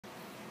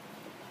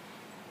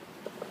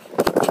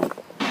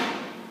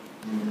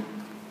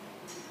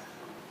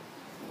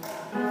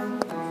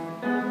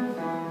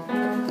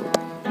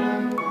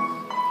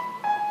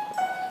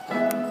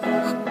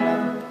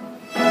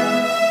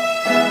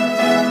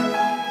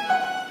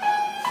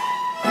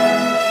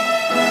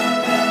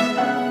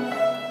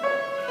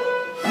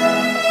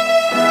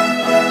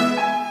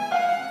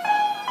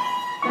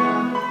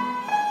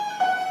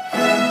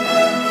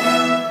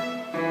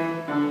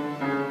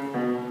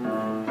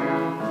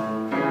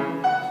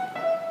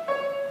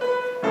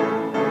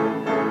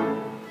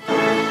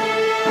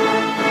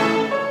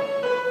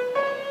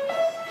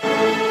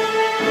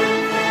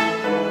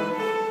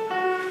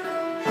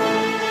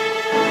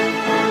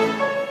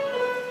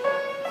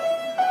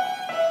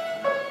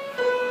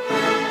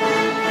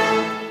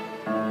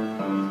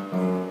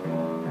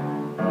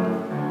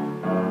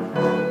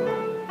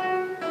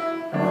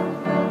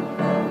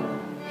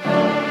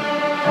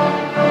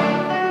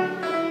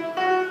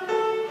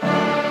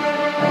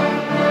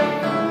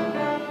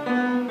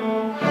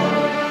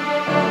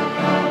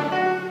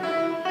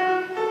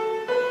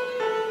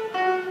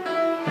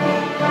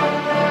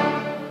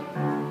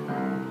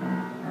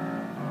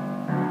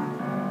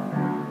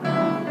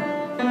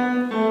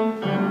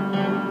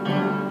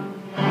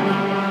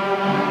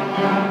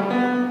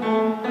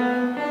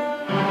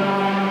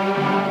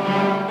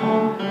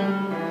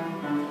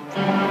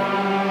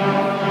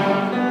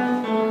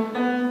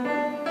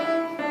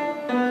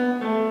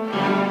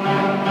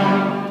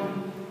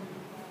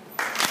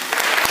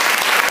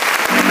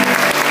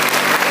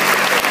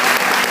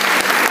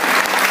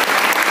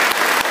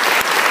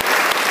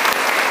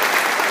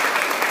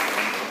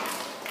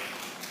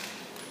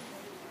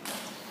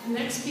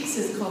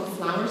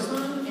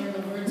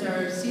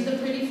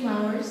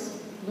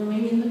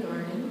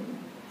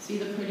See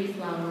the pretty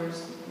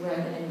flowers, red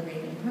and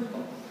green and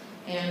purple.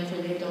 And for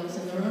the adults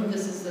in the room,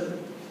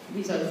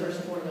 these are the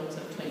first 4 notes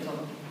of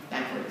Twinkle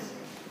backwards.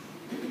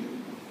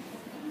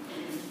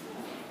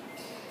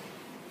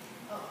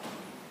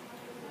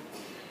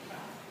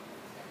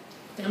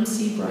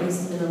 Dempsey,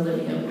 Bryce, and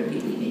Olivia will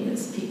be leading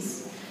this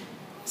piece.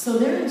 So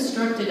they're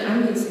instructed,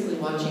 I'm basically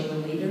watching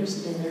the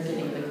leaders, and they're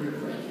getting the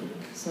group ready.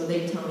 So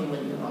they tell me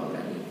when they're all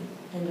ready.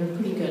 And they're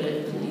pretty good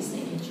at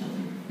policing each other.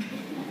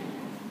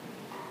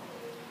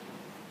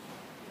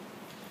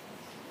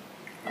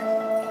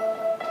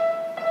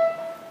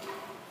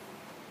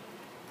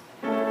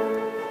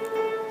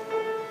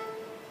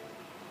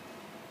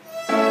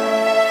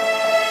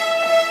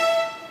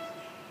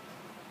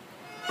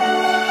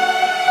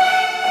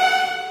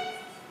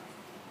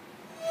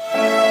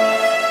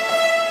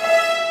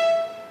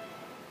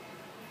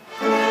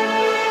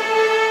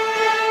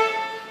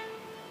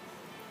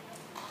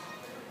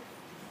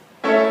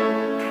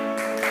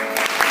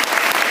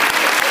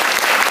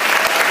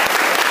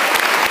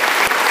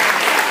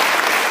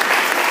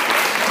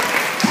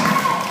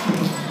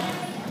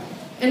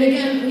 And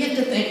again, we have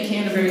to thank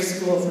Canterbury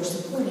School for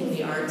supporting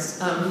the arts.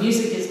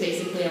 Music is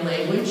basically a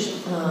language,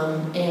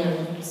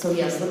 and so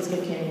yes, let's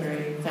give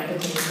Canterbury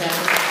faculty and staff.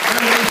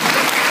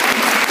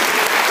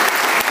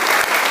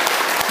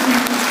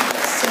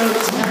 So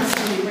Tess,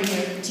 will you bring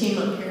your team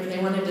up here? They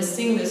wanted to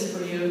sing this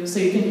for you so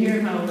you can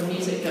hear how the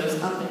music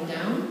goes up and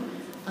down.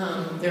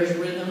 There's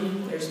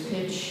rhythm, there's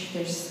pitch,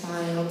 there's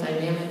style,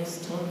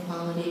 dynamics, tone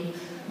quality.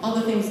 All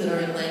the things that are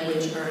in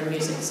language are in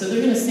music. So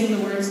they're going to sing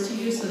the words to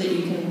you so that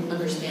you can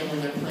understand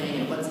when they're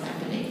playing and what's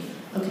happening.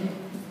 Okay.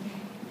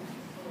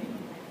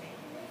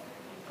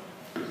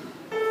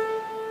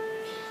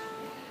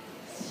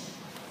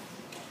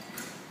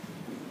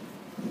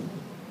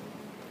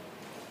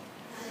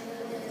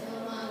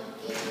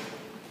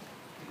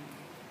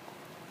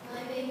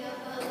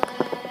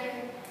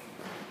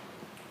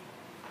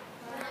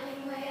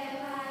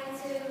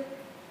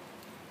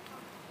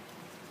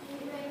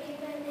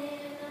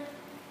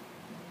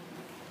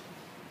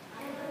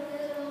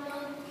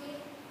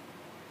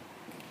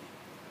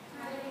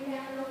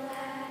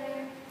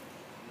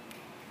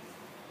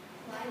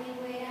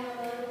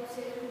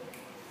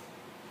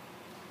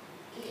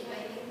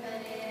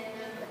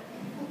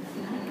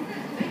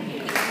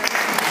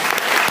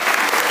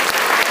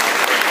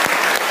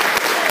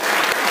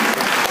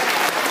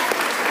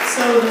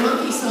 So the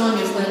monkey song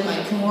is led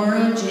by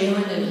Kimora,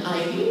 Jalen, and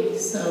Ivy.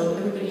 So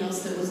everybody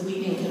else that was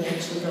leading can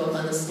actually go up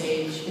on the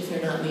stage if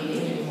you're not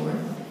leading anymore.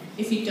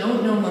 If you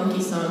don't know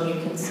monkey song,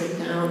 you can sit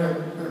down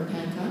or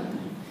pack up.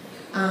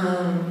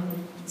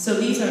 So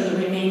these are the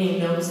remaining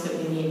notes that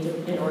we need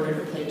in order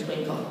to play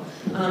Twinkle.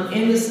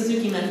 In the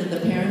Suzuki method,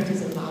 the parent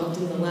is involved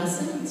in the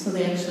lesson, so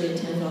they actually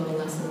attend all the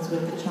lessons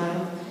with the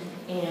child.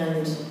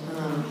 And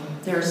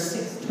there are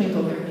 6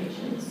 Twinkle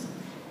variations.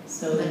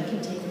 So that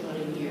can take about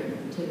a year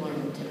to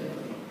learn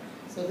typically.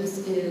 So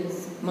this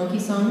is monkey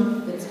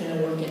song that's going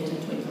to work into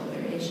Twinkle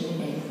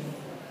variation A.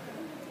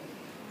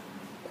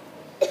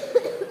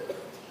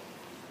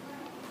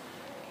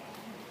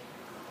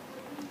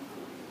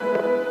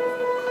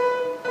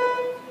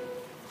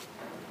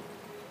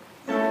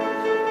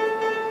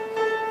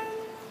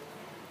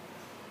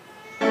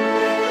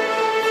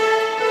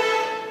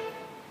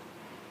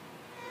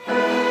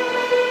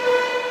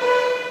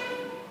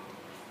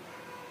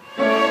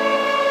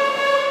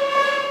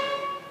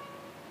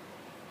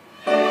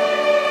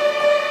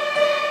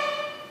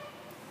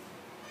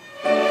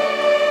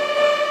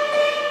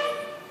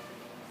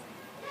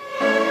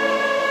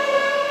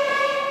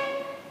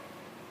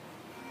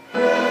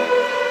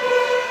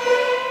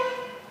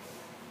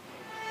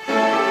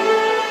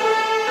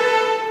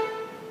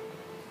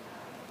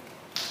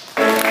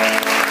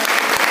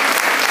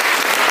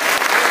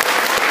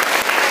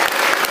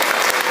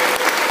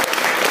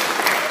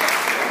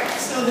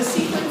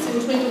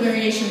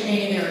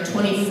 A, there are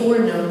 24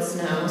 notes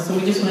now, so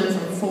we just went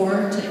from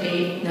 4 to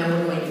 8, now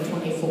we're going to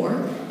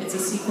 24. It's a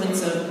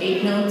sequence of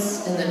 8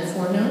 notes and then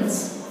 4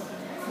 notes.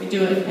 We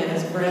do it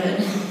as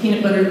bread,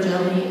 peanut butter,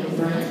 jelly, and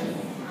bread.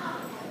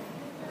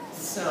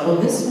 So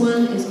this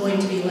one is going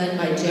to be led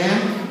by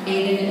Jack,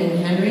 Aiden, and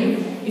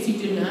Henry. If you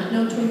do not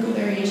know Twinkle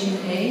Variation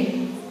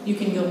A, you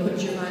can go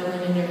put your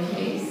violin in your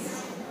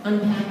case,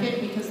 unpack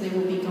it because they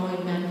will be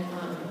going back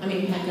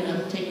pack it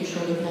up, take your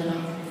shoulder pad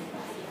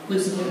off,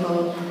 loosen your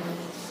bow.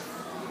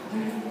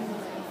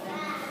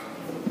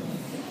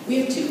 We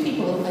have 2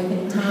 people, I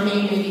think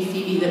Tommy, maybe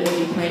Phoebe, that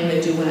will be playing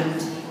the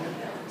duet.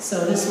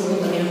 So this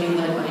will again be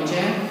led by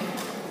Jack,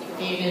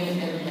 Aiden,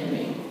 and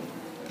Henry.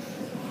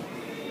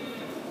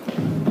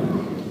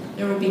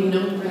 There will be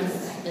no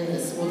breath in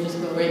this. We'll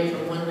just go right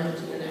from one note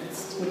to the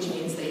next, which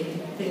means they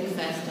think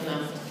fast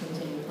enough to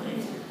continue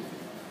playing.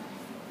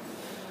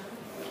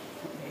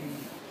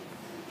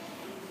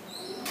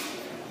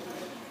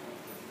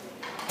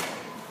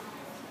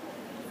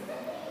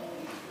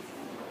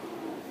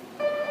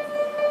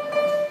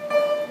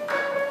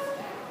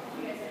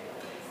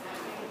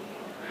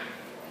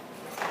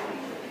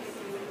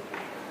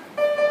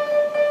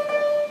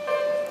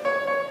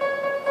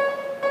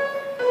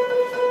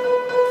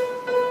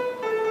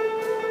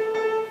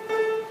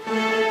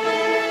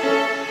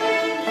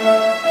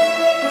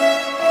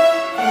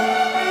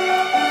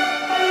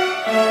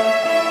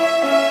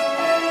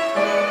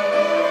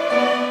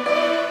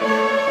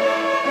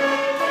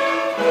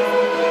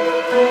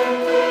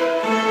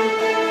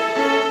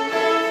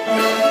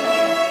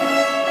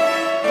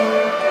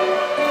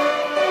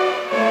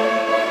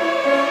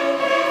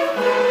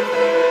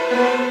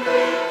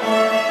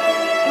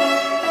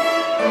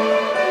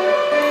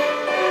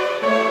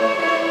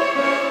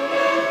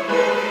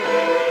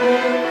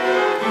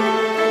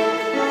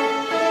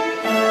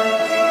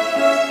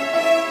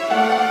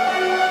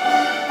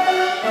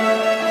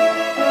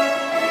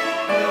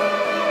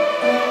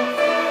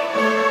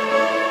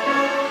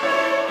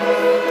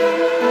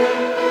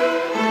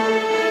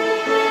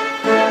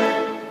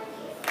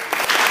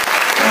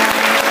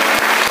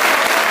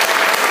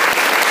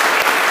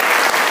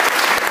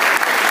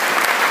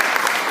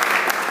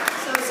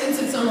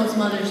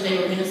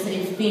 going to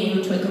save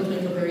theme, Twinkle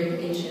Twinkle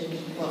Variation,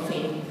 well,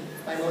 theme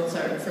by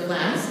Mozart for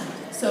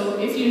last. So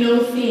if you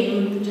know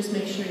theme, just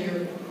make sure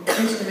your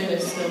instrument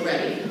is still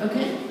ready,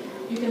 okay?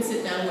 You can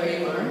sit down where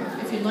you are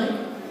if you'd like.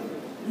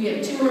 We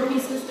have 2 more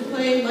pieces to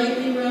play,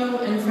 Lightly Row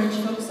and French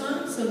Folk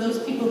Song. So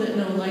those people that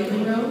know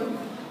Lightly Row,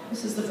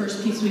 this is the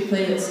first piece we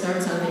play that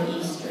starts on the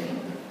E string,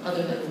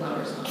 other than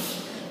Flower Song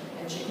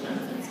and Chicken on a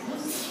Fence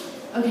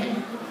Post. Okay.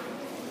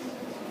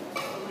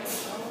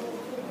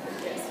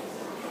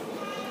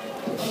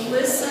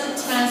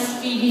 Alyssa,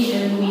 Tess, Phoebe,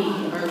 and we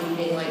are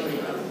leading Lightly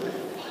Row.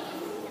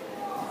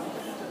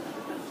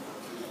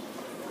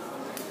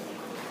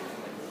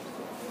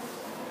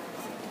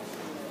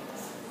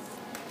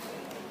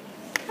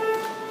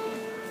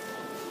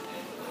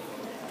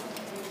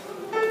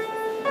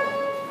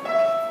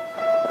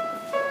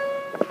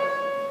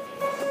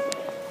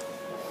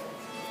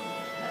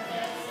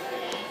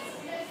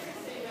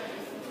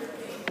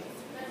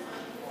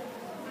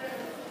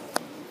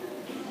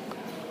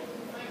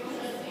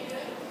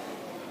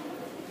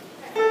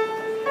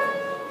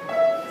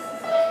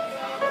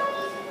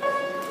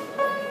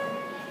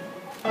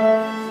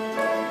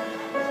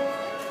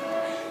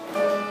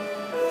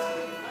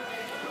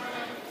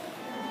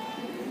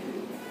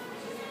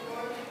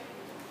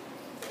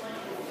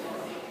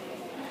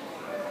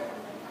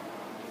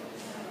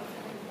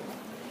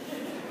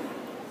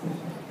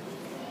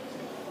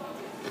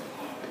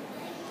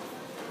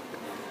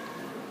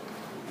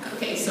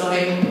 Okay, so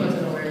I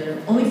wasn't aware there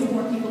are only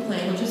 4 people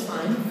playing, which is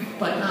fine,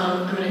 but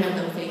I'm going to have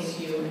them face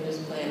you and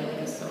just play it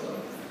like a solo.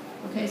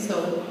 Okay,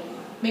 so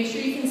make sure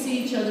you can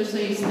see each other so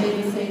you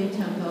stay the same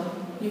tempo.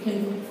 You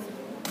can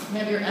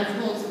have your F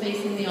holes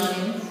facing the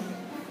audience.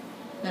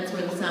 That's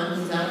where the sound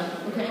comes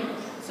out, okay?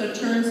 So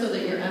turn so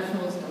that your F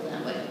holes go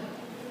that way.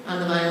 On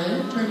the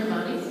violin, turn your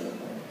bodies.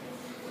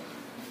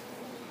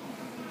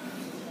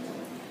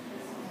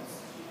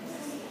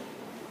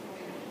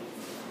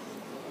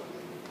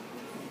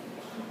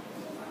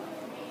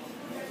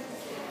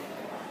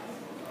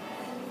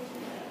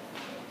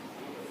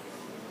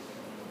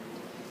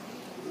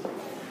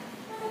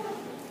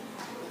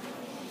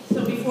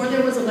 Before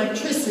there was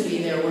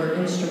electricity, there were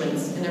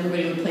instruments, and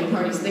everybody would play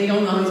parties. They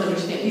don't always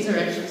understand. These are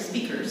actually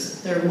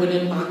speakers. They're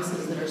wooden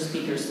boxes that are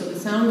speakers. So the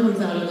sound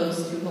comes out of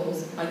those 2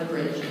 holes by the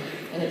bridge,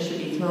 and it should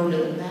be thrown to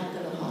the back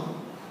of the hall.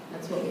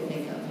 That's what we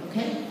think of,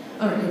 okay?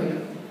 All right, here we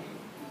go.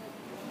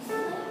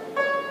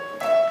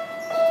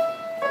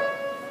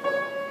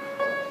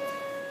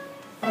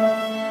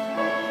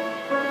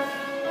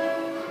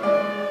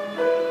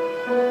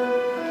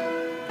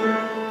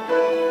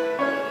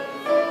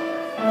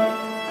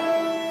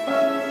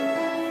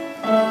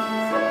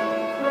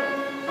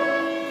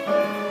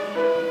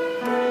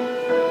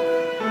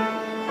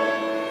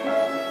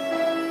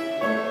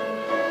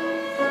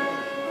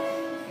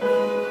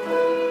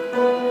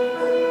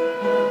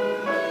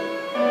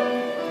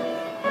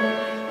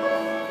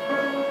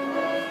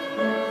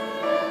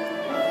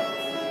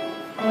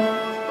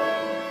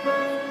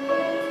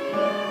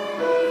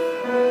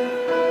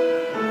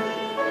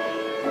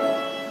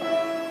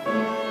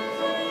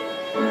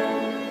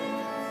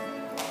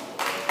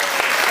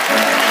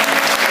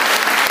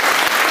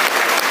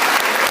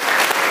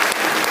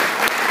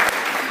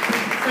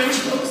 French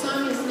folk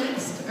song is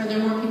next. Are there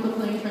more people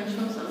playing French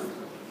folk song?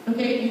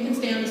 Okay, you can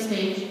stay on the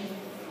stage.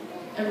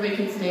 Everybody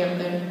can stay up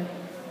there.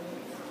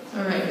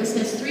 All right, this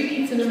has 3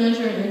 beats in a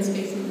measure, and it's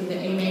basically the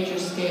A major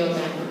scale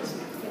backwards.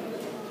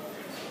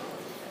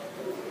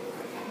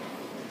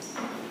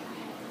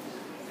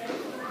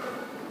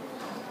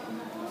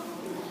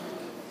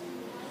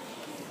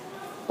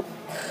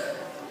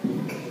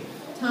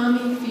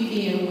 Tommy,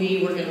 Phoebe, and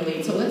we were going to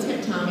lead. So let's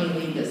have Tommy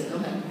lead this. Go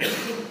ahead.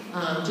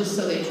 Just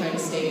so they try to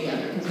stay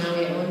together, because now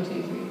we have 1,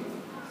 2,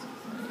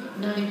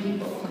 3, 9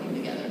 people playing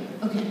together.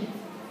 Okay.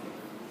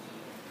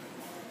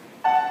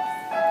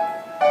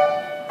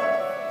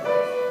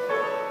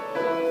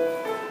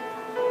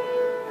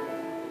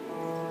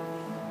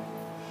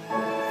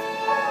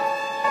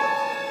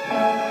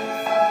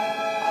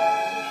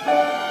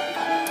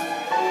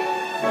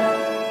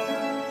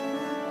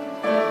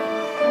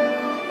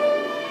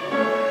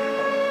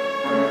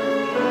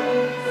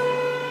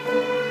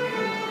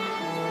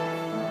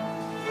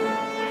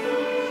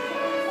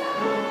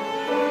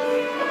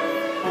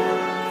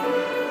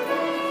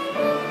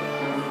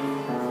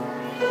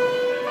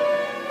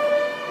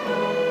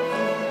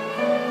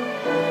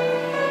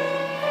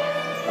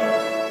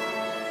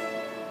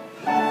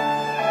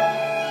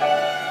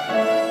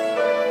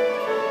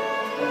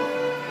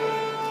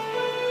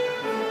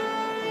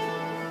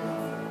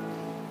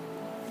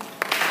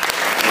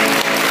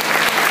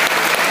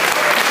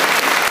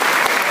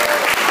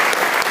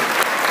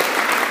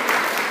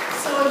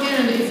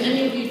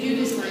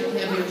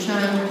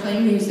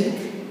 Music.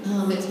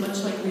 It's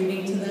much like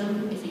reading to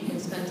them. If you can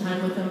spend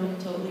time with them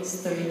until at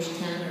least they're age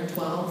 10 or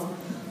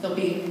 12, they'll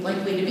be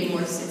likely to be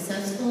more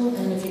successful.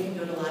 And if you can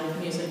go to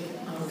live music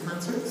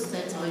concerts,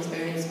 that's always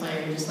very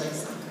inspiring, just like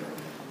soccer,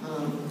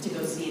 to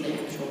go see the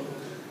actual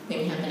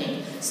thing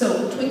happening.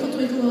 So, Twinkle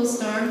Twinkle Little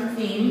Star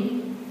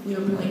theme. we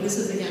were playing, this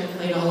is again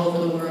played all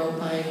over the world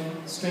by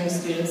string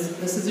students.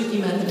 The Suzuki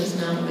method is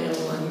now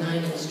available on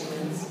 9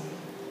 instruments.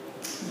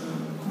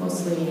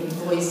 Mostly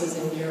voices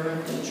in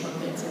Europe and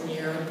trumpets in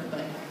Europe,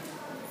 but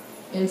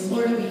in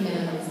Florida we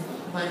have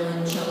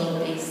violin, cello,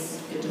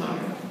 bass, guitar.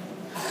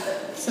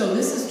 So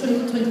this is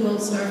Twinkle Twinkle Little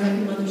Star,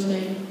 Happy Mother's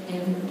Day,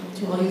 and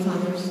to all you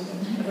fathers,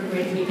 have a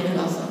great weekend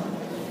also.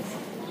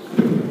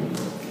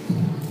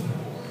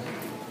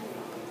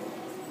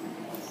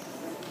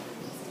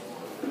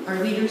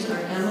 Our leaders are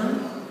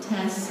Emma,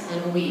 Tess,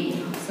 and we.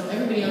 So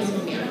everybody else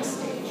will be on the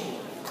stage.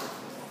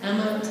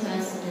 Emma,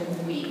 Tess,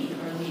 and we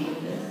are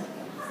leading this.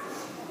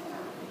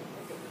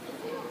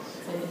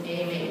 It's in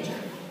A major.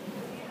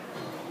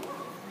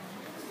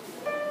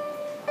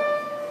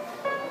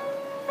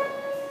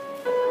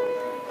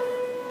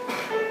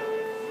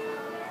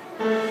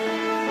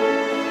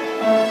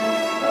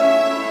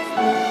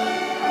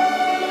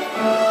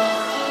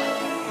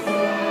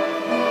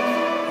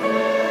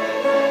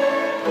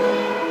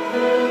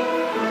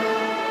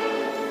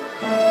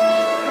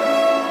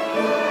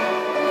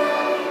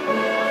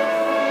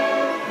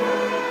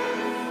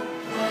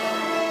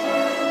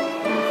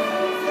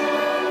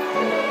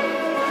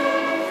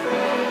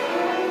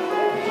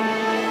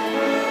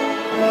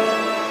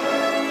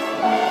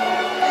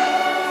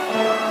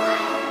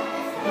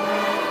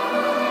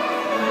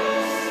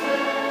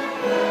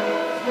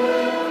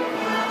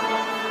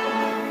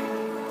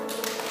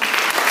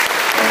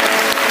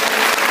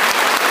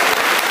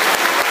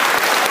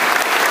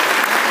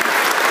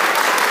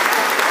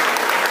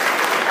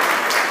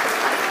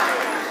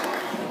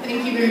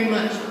 Thank you very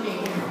much for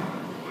being here.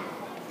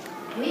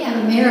 We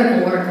have a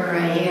miracle worker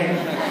right here.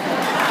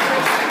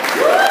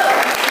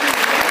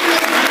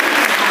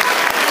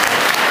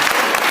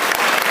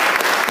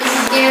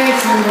 Mrs.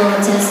 Garrettson will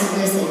attest